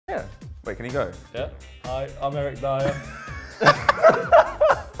Yeah. Wait, can you go? Yeah. Hi, I'm Eric Dier.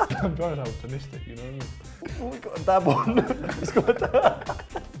 I'm trying to sound optimistic, you know what I mean? Oh, we got a dab on. He's got a dab.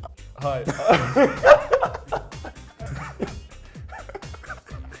 Hi.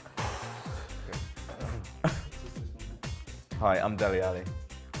 Hi, I'm Dele Ali.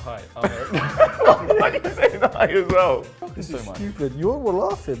 Hi, I'm Eric. Why are you saying hi as well? This so is much. stupid. You all were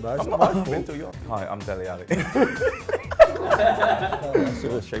laughing, man. It's I'm not not my laughing fault. until you're. Hi, I'm Dele Ali.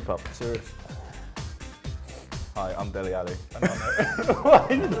 Serious. Shape up. Serious. Hi, I'm Dele Ali.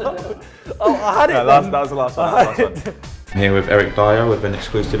 Oh, I had it. No, that was the last one. I'm here with Eric Dier with an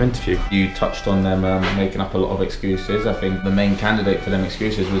exclusive interview. You touched on them making up a lot of excuses. I think the main candidate for them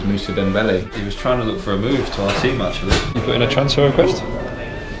excuses was Moussa Dembele. He was trying to look for a move to our team actually. You put in a transfer request?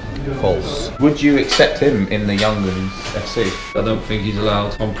 False. Would you accept him in the Young Guns FC? I don't think he's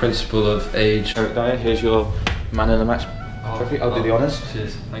allowed on principle of age. Eric Dier, here's your man of the match trophy. I'll do the honours.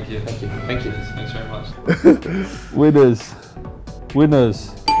 Cheers, thank you. Thank you. Thank you. Thanks very much. Winners.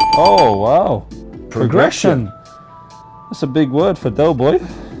 Winners. Oh, wow. Progression. That's a big word for Del Boy.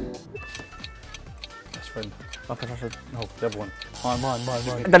 Best friend. No, the other one. Mine.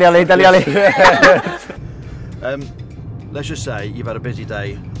 Dele Ali. Let's just say you've had a busy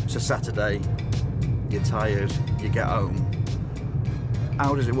day. It's a Saturday. You're tired. You get home.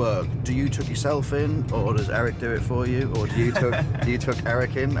 How does it work? Do you tuck yourself in, or does Eric do it for you, or do you tuck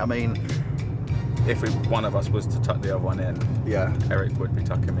Eric in? I mean, If one of us was to tuck the other one in, yeah. Eric would be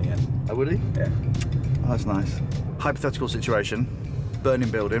tucking me in. Oh, would he? Yeah. Oh, that's nice. Hypothetical situation,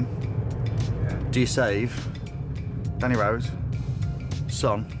 burning building. Yeah. Do you save Danny Rose,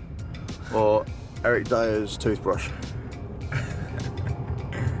 Son, or Eric Dier's toothbrush?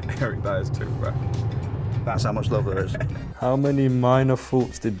 Eric Dier's toothbrush. That's how much love there is. How many minor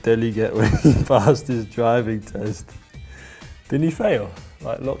faults did Dele get when he passed his driving test? Didn't he fail?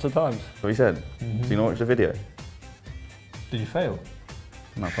 Like lots of times. What he said? Do you know watch the video? Did he fail?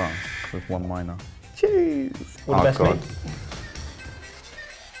 No, far. With one minor. Jeez. All the best, God. mate.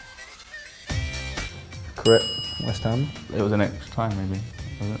 Correct. West Ham. It was an extra time, maybe.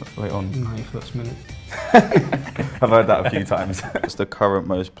 Was it late on? 91st minute. I've heard that a few times. It's the current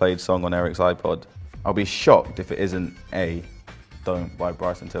most played song on Eric's iPod. I'll be shocked if it isn't A, Don't by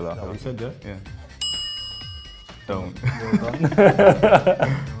Bryson Tiller. That what you said, yeah? Yeah. Don't. Well done.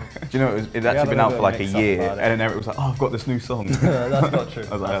 Do you know, it'd actually been out for like a year, and then Eric was like, oh, I've got this new song. That's not true.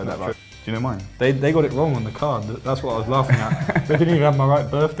 I was like, I heard that. Do you know mine? They got it wrong on the card. That's what I was laughing at. They didn't even have my right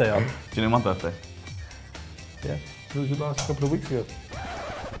birthday on. Do you know my birthday? Yeah. It was the last couple of weeks ago.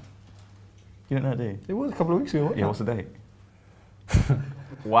 You don't know, do you? It was a couple of weeks ago, wasn't Yeah, it? what's the date?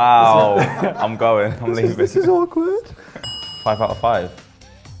 Wow, I'm going, I'm leaving. This is awkward. 5 out of 5.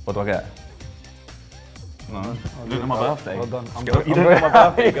 What do I get? No, you don't know my birthday. Well done. You don't know my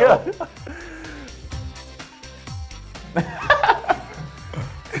birthday, go.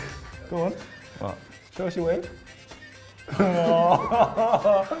 Go on. What? Show us your wave.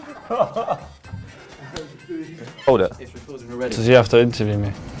 Hold it. Does he have to interview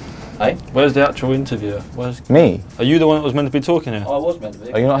me? Hey? Where's the actual interviewer? Me? Are you the one that was meant to be talking here? I was meant to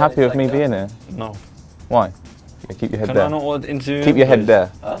be. Are you not happy with me being here? No. Why? Yeah, keep your head Can there. I not interview Keep him, your head please?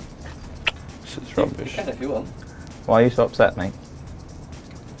 there. Huh? It's rubbish. If you want. Why are you so upset, mate?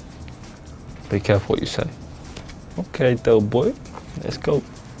 Be careful what you say. Okay, Del Boy, let's go.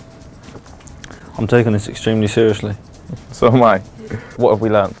 I'm taking this extremely seriously. So am I. What have we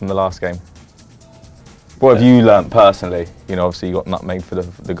learnt from the last game? What have you learnt personally? You know, obviously you got nutmegged for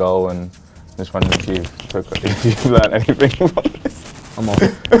the goal, and just wondering if you've learnt anything from this. I'm off.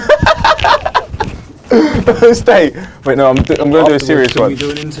 Stay. Wait, no, I'm going to do a serious Can one. we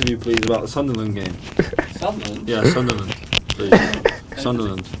do an interview, please, about the Sunderland game? Sunderland? Yeah, Sunderland, please.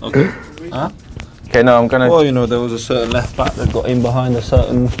 Sunderland, okay. Huh? Okay, no, I'm going to... Well, you know, there was a certain left back that got in behind a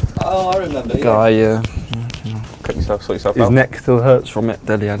certain Oh, I remember. guy, yeah. Cut yourself, sort yourself His out. neck still hurts from it,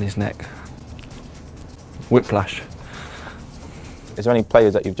 Dele and his neck. Whiplash. Is there any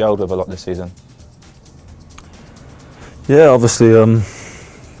players that you've gelled with a lot this season? Yeah, obviously,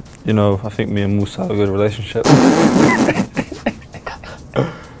 you know, I think me and Moussa have a good relationship.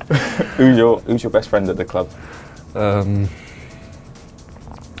 Who's your best friend at the club? I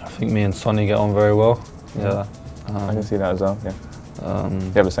think me and Sonny get on very well. Yeah. I can see that as well, yeah.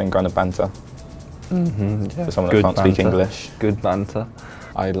 You have the same kind of banter Yeah. for someone that Good can't speak banter. English. Good banter.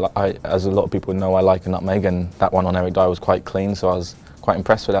 I, as a lot of people know, I like a nutmeg, and that one on Eric Dier was quite clean, so I was quite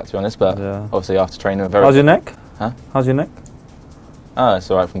impressed with that, to be honest. But Yeah. obviously after training, very... How's your neck? Huh? How's your neck? Oh,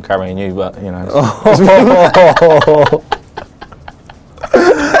 it's alright from carrying you, but you know.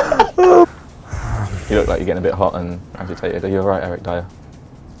 You look like you're getting a bit hot and agitated. Are you alright, Eric Dier?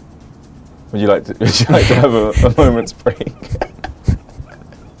 Would you like to have a moment's break?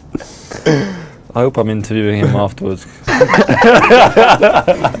 I hope I'm interviewing him afterwards.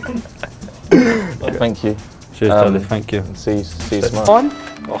 Thank you. Cheers, Dele. Thank you. See you tomorrow. One?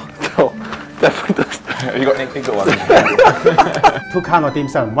 Oh, definitely does. Have you got any bigger ones? Two kind of dim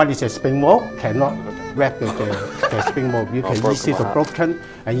sum. One is a spring roll, cannot wrap the spring roll. You can easy to broken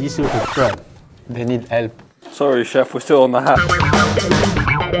and easy to burn. They need help. Sorry, chef, we're still on the hat.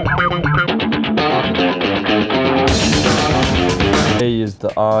 A is the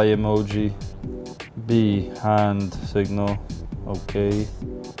eye emoji. B, hand signal. Okay.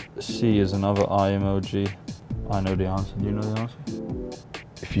 C is another eye emoji. I know the answer. Do you know the answer?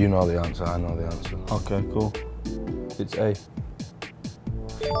 If you know the answer, I know the answer. Okay, cool. It's A.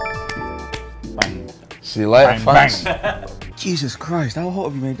 Bang. See you later, thanks. Jesus Christ, how hot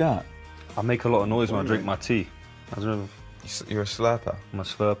have you made that? I make a lot of noise when I drink my tea. You're a slurper. I'm a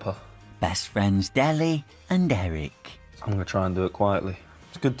slurper. Best friends Dele and Eric. I'm gonna try and do it quietly.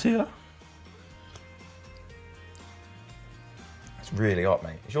 It's good tea, huh? It's really hot,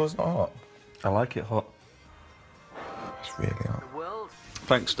 mate. Is yours not hot? I like it hot. It's really hot.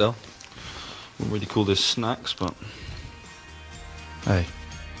 Thanks, Del. Wouldn't really call this snacks, but hey,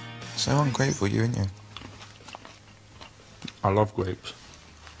 So ungrateful, you, aren't you? I love grapes.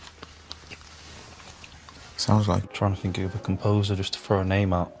 Sounds like. I'm trying to think of a composer just to throw a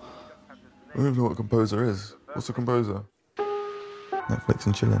name out. I don't know what a composer is. What's a composer? Netflix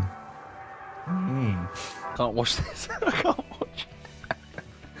and chilling. Can't watch this. I can't watch it.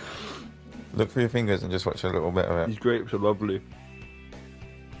 Look through your fingers and just watch a little bit of it. These grapes are lovely.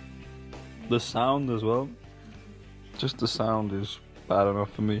 The sound as well. Just the sound is bad enough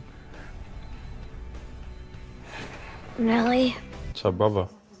for me. Really? It's her brother.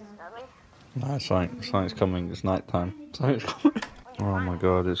 No, something's coming. It's night time. Something's coming. Oh my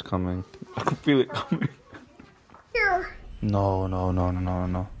god, it's coming. I can feel it coming. Here. No. Oh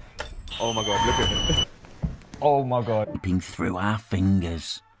my god, look at him. Oh my god. Slipping through our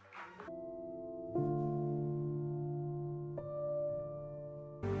fingers.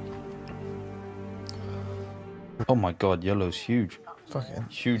 Oh my god, yellow's huge. Fucking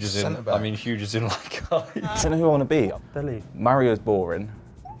Huge as in, centre-back. I mean huge as in like... I don't know who I want to be. Dele, Mario's boring.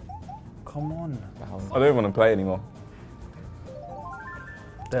 come on. I don't want to play anymore.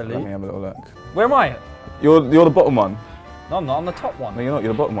 Dele. Let me have a little look. Where am I? You're the bottom one. No, I'm not. I'm the top one. No, you're not.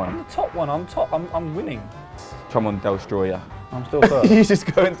 You're the bottom I'm one. the top one. I'm top. I'm winning. Come on, Del Destroyer. I'm still first. You just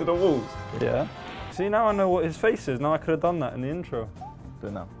go into the walls. Yeah. See, now I know what his face is. Now I could have done that in the intro. Do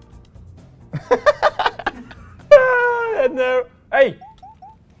it now. And there. Hey!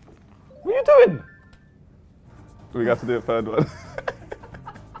 What are you doing? We got to do a third one.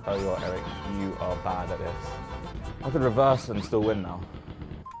 Tell you what, Eric, you are bad at this. I could reverse and still win now.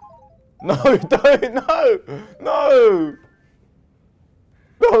 No, don't, no!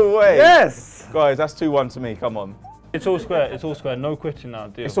 No way! Yes! Guys, that's 2-1 to me, come on. It's all square. It's all square. No quitting now.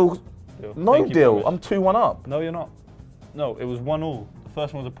 Deal. It's all, Deal. no Thank you, deal, promise. I'm 2-1 up. No, you're not. No, it was 1-1. The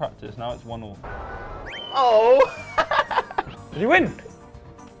first one was a practice. Now it's 1-1. Oh! Did you win?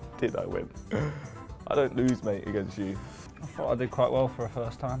 Did I win? I don't lose, mate, against you. I thought I did quite well for a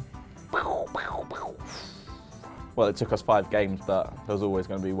first time. Well, it took us 5 games, but there was always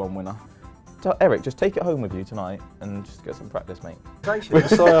going to be one winner. So, Eric, just take it home with you tonight and just get some practice, mate.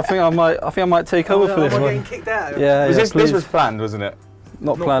 Sorry, I think I might take over for this one. Getting kicked out. Yeah, This please. was planned, wasn't it?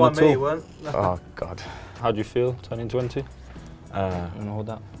 Not planned at all. weren't. Oh, God. How do you feel turning 20? You want to hold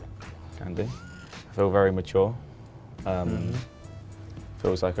that? Can do. I feel very mature.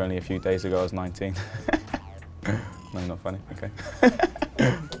 Feels like only a few days ago I was 19. No, not funny. Okay. Is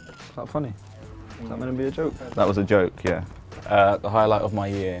that funny? Is that meant to be a joke? That was a joke, yeah. The highlight of my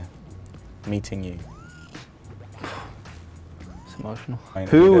year, meeting you. It's emotional. I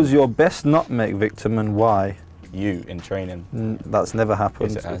know Who you was did. your best nutmeg victim and why? You in training. That's never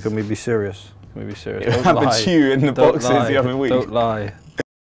happened. Yes, it has. Can we be serious? Can we be serious? It Don't happened lie. to you in the Don't boxes lie. the other week. Don't lie.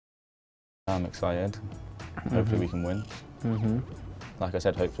 I'm excited. Hopefully we can win. Like I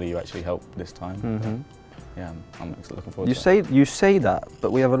said, hopefully you actually help this time. Yeah, I'm looking forward to it. You say that,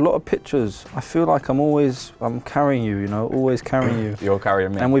 but we have a lot of pictures. I feel like I'm carrying you, you know, always carrying you. You're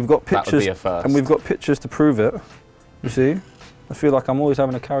carrying me. And we've got That would pictures. be a first. And we've got pictures to prove it. You see? I feel like I'm always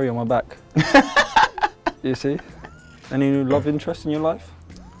having a carry on my back. You see? Any new love interest in your life?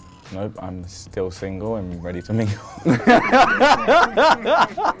 Nope, I'm still single and ready to mingle.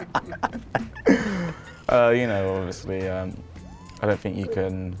 You know, obviously, I don't think you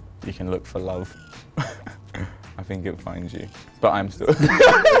can look for love I think it finds you. But I'm still...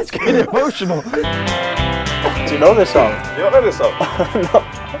 It's getting emotional. Do you know this song? Do you not know this song? No.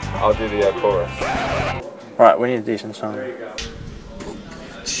 I'll do the chorus. Right, we need a decent song.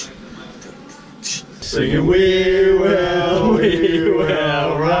 Singing we will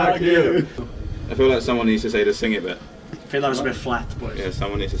rock you. I feel like someone needs to say the sing it bit. I feel that was a bit flat, boys. Yeah,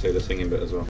 someone needs to say the singing bit as well.